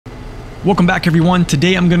Welcome back everyone.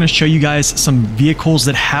 Today I'm going to show you guys some vehicles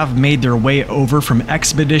that have made their way over from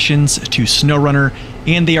Expeditions to SnowRunner,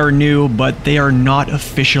 and they are new, but they are not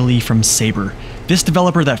officially from Saber. This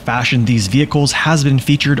developer that fashioned these vehicles has been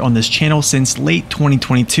featured on this channel since late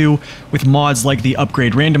 2022 with mods like the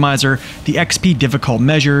upgrade randomizer, the XP difficult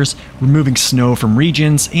measures, removing snow from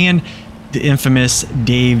regions, and the infamous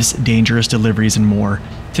Dave's dangerous deliveries and more.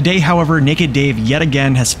 Today, however, NakedDave yet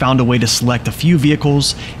again has found a way to select a few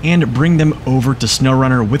vehicles and bring them over to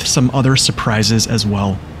SnowRunner with some other surprises as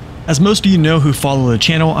well. As most of you know who follow the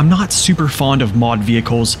channel, I'm not super fond of mod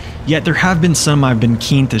vehicles, yet there have been some I've been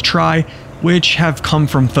keen to try, which have come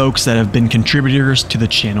from folks that have been contributors to the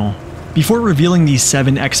channel. Before revealing these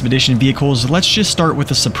 7 Expedition vehicles, let's just start with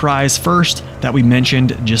a surprise first that we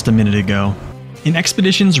mentioned just a minute ago. In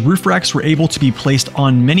Expeditions, roof racks were able to be placed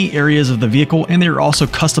on many areas of the vehicle, and they are also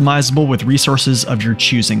customizable with resources of your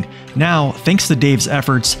choosing. Now, thanks to Dave's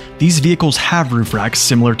efforts, these vehicles have roof racks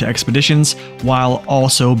similar to Expeditions, while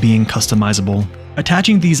also being customizable.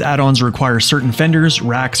 Attaching these add-ons require certain fenders,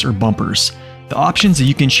 racks, or bumpers. The options that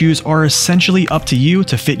you can choose are essentially up to you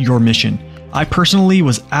to fit your mission. I personally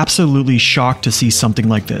was absolutely shocked to see something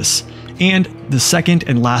like this. And the second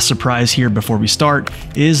and last surprise here before we start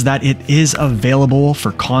is that it is available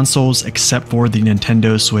for consoles except for the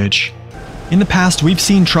Nintendo Switch. In the past, we've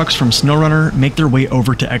seen trucks from SnowRunner make their way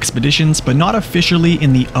over to Expeditions, but not officially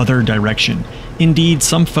in the other direction. Indeed,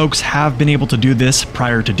 some folks have been able to do this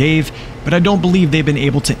prior to Dave, but I don't believe they've been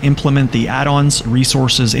able to implement the add-ons,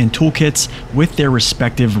 resources, and toolkits with their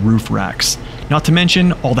respective roof racks. Not to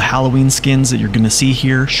mention all the Halloween skins that you're going to see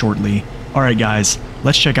here shortly. Alright guys,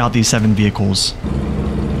 let's check out these 7 vehicles.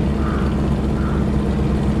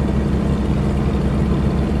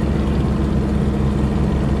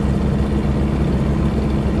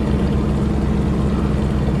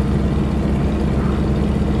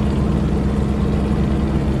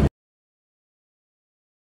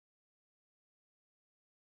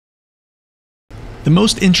 The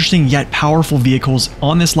most interesting yet powerful vehicles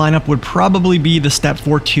on this lineup would probably be the Step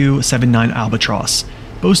 4279 Albatross.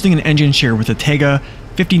 Boasting an engine share with a Tega,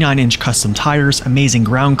 59-inch custom tires, amazing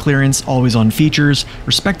ground clearance, always-on features,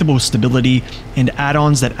 respectable stability, and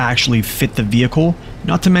add-ons that actually fit the vehicle.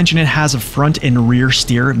 Not to mention it has a front and rear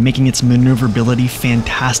steer, making its maneuverability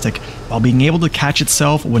fantastic, while being able to catch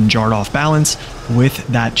itself when jarred off balance with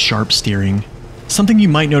that sharp steering. Something you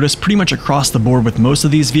might notice pretty much across the board with most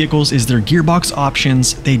of these vehicles is their gearbox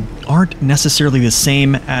options. They aren't necessarily the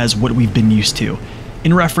same as what we've been used to.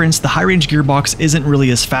 In reference, the high-range gearbox isn't really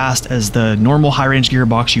as fast as the normal high-range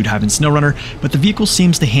gearbox you'd have in SnowRunner, but the vehicle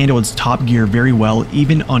seems to handle its top gear very well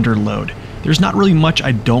even under load. There's not really much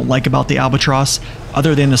I don't like about the Albatross,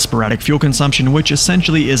 other than the sporadic fuel consumption, which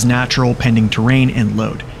essentially is natural pending terrain and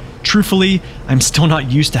load. Truthfully, I'm still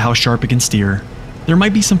not used to how sharp it can steer. There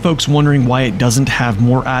might be some folks wondering why it doesn't have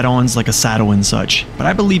more add-ons like a saddle and such, but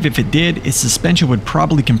I believe if it did, its suspension would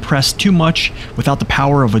probably compress too much without the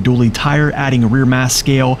power of a dually tire adding a rear mass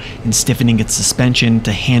scale and stiffening its suspension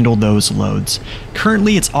to handle those loads.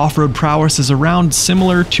 Currently, its off-road prowess is around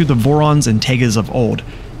similar to the Vorons and Tegas of old,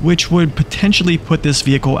 which would potentially put this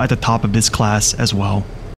vehicle at the top of its class as well.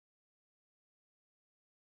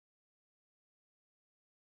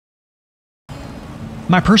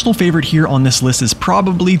 My personal favorite here on this list is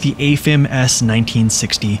probably the AFIM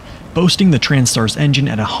S-1960. Boasting the Transtars engine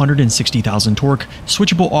at 160,000 torque,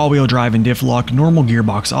 switchable all-wheel drive and diff lock, normal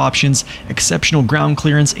gearbox options, exceptional ground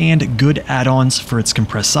clearance, and good add-ons for its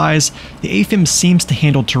compressed size, the AFIM seems to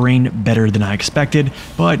handle terrain better than I expected,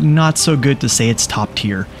 but not so good to say it's top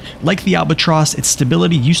tier. Like the Albatross, its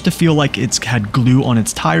stability used to feel like it's had glue on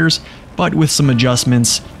its tires, but with some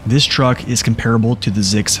adjustments, this truck is comparable to the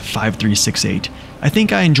Zix 5368. I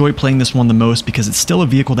think I enjoy playing this one the most because it's still a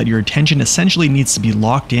vehicle that your attention essentially needs to be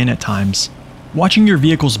locked in at times. Watching your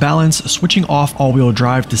vehicle's balance, switching off all-wheel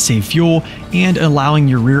drive to save fuel, and allowing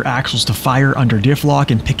your rear axles to fire under diff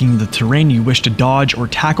lock and picking the terrain you wish to dodge or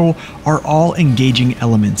tackle are all engaging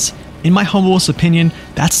elements. In my humblest opinion,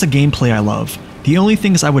 that's the gameplay I love. The only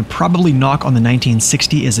things I would probably knock on the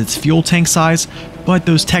 1960 is its fuel tank size, but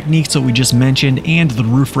those techniques that we just mentioned and the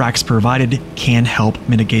roof racks provided can help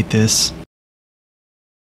mitigate this.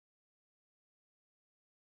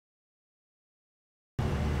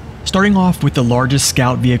 Starting off with the largest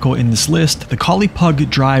scout vehicle in this list, the Colllie Pug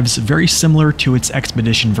drives very similar to its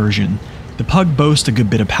Expedition version. The The Pug boasts a good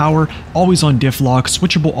bit of power, always on diff lock,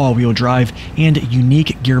 switchable all-wheel drive, and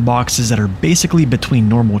unique gearboxes that are basically between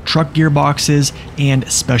normal truck gearboxes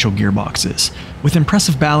and special gearboxes. With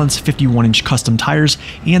impressive balance, 51-inch custom tires,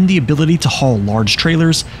 and the ability to haul large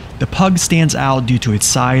trailers, the Pug stands out due to its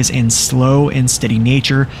size and slow and steady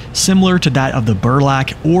nature, similar to that of the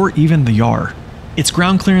Burlak or even the Yar. Its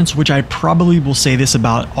ground clearance, which I probably will say this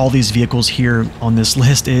about all these vehicles here on this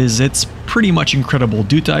list, is it's pretty much incredible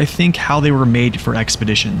due to I think how they were made for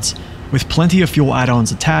expeditions. With plenty of fuel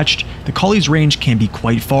add-ons attached, the Collie's range can be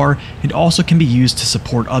quite far and also can be used to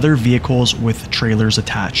support other vehicles with trailers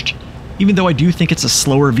attached. Even though I do think it's a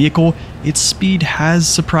slower vehicle, its speed has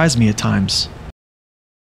surprised me at times.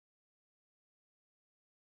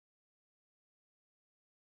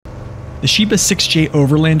 The Shiba 6J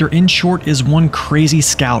Overlander, in short, is one crazy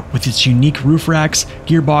scout with its unique roof racks,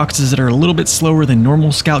 gearboxes that are a little bit slower than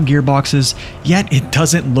normal scout gearboxes, yet it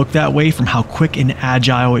doesn't look that way from how quick and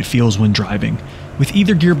agile it feels when driving. With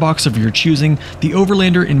either gearbox of your choosing, the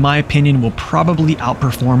Overlander, in my opinion, will probably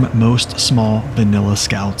outperform most small vanilla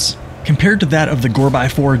scouts. Compared to that of the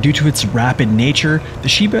 4x4, due to its rapid nature, the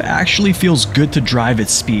Shiba actually feels good to drive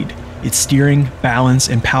at speed. Its steering, balance,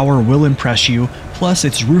 and power will impress you, plus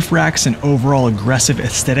its roof racks and overall aggressive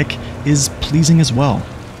aesthetic is pleasing as well.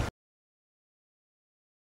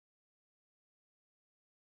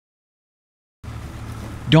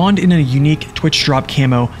 Donned in a unique Twitch drop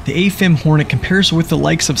camo, the AFIM Hornet compares with the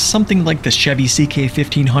likes of something like the Chevy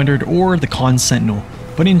CK1500 or the Con Sentinel,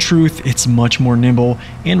 but in truth, it's much more nimble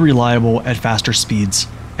and reliable at faster speeds.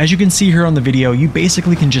 As you can see here on the video, you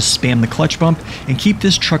basically can just spam the clutch bump and keep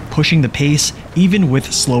this truck pushing the pace even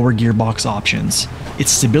with slower gearbox options. Its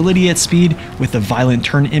stability at speed with the violent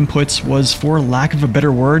turn inputs was, for lack of a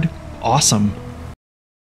better word, awesome.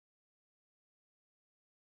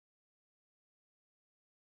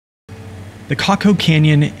 The Cotco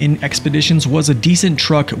Canyon in Expeditions was a decent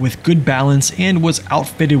truck with good balance and was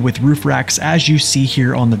outfitted with roof racks as you see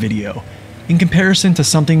here on the video. In comparison to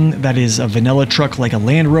something that is a vanilla truck like a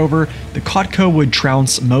Land Rover, the Cotco would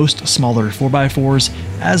trounce most smaller 4x4s,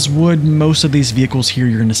 as would most of these vehicles here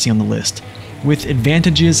you're going to see on the list, with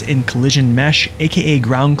advantages in collision mesh, aka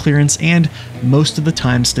ground clearance, and most of the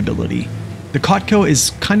time stability. The Cotco is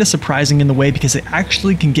kind of surprising in the way because it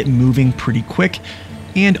actually can get moving pretty quick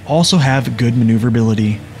and also have good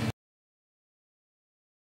maneuverability.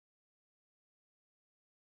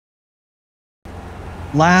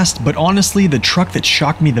 Last, but honestly the truck that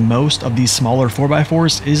shocked me the most of these smaller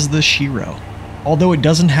 4x4s is the Siro. Although it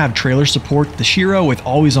doesn't have trailer support, the Siro with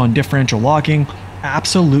always on differential locking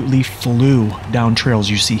absolutely flew down trails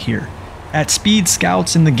you see here. At speed,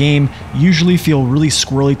 scouts in the game usually feel really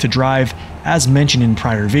squirrely to drive, as mentioned in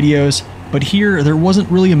prior videos, but here there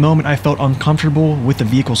wasn't really a moment I felt uncomfortable with the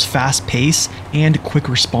vehicle's fast pace and quick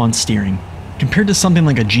response steering. Compared to something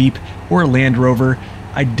like a Jeep or a Land Rover,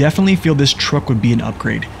 I definitely feel this truck would be an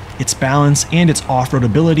upgrade. Its balance and its off-road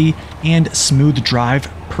ability and smooth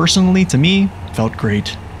drive, personally to me, felt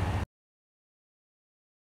great.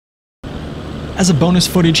 As a bonus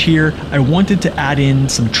footage here, I wanted to add in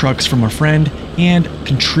some trucks from a friend and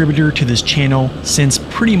contributor to this channel since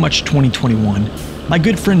pretty much 2021. My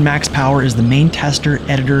good friend MAXPOWER is the main tester,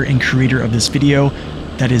 editor, and creator of this video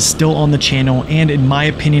that is still on the channel and in my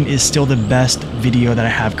opinion is still the best video that I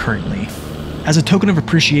have currently. As a token of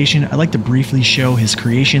appreciation, I'd like to briefly show his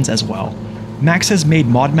creations as well. Max has made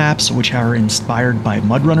mod maps which are inspired by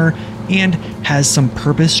MudRunner and has some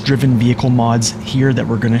purpose-driven vehicle mods here that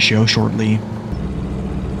we're going to show shortly.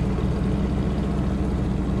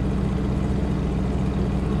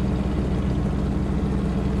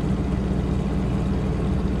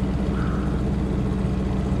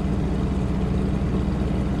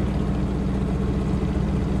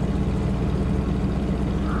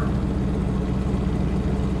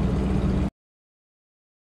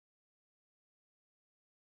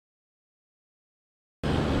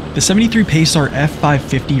 The 73 Paystar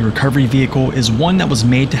F-5050 recovery vehicle is one that was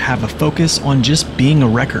made to have a focus on just being a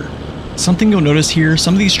wrecker. Something you'll notice here,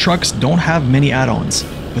 some of these trucks don't have many add-ons,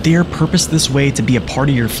 but they are purposed this way to be a part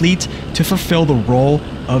of your fleet to fulfill the role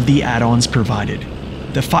of the add-ons provided.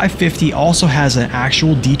 The 550 also has an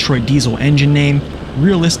actual Detroit diesel engine name,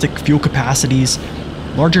 realistic fuel capacities,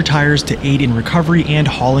 larger tires to aid in recovery and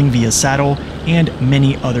hauling via saddle, and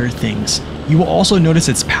many other things. You will also notice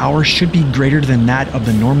its power should be greater than that of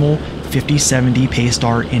the normal 5070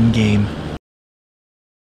 Paystar in-game.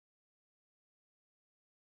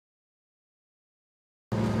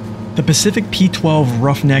 The Pacific P12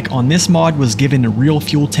 Roughneck on this mod was given a real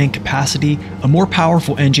fuel tank capacity, a more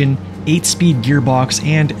powerful engine, 8-speed gearbox,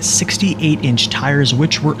 and 68-inch tires,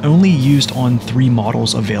 which were only used on 3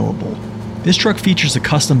 models available. This truck features a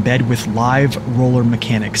custom bed with live roller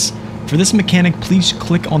mechanics. For this mechanic, please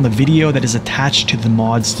click on the video that is attached to the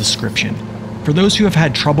mod's description. For those who have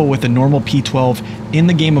had trouble with the normal P12 in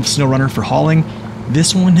the game of SnowRunner for hauling,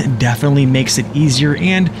 this one definitely makes it easier,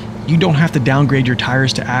 and you don't have to downgrade your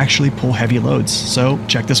tires to actually pull heavy loads, so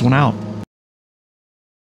check this one out.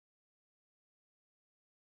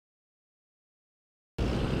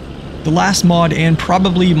 The last mod, and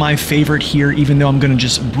probably my favorite here, even though I'm going to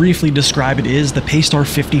just briefly describe it, is the Paystar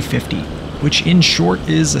F-5050, which in short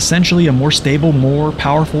is essentially a more stable, more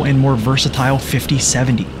powerful, and more versatile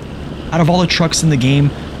 5070. Out of all the trucks in the game,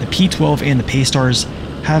 the P12 and the Paystars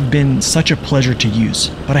have been such a pleasure to use,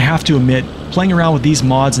 but I have to admit, playing around with these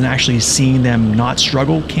mods and actually seeing them not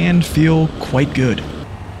struggle can feel quite good.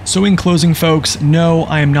 So in closing folks, no,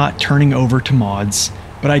 I am not turning over to mods,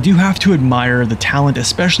 but I do have to admire the talent,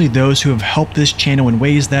 especially those who have helped this channel in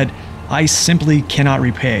ways that I simply cannot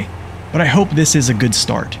repay, but I hope this is a good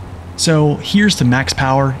start. So here's to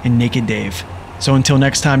MaxPower and NakedDave. So until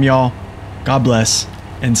next time y'all, God bless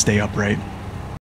and stay upright.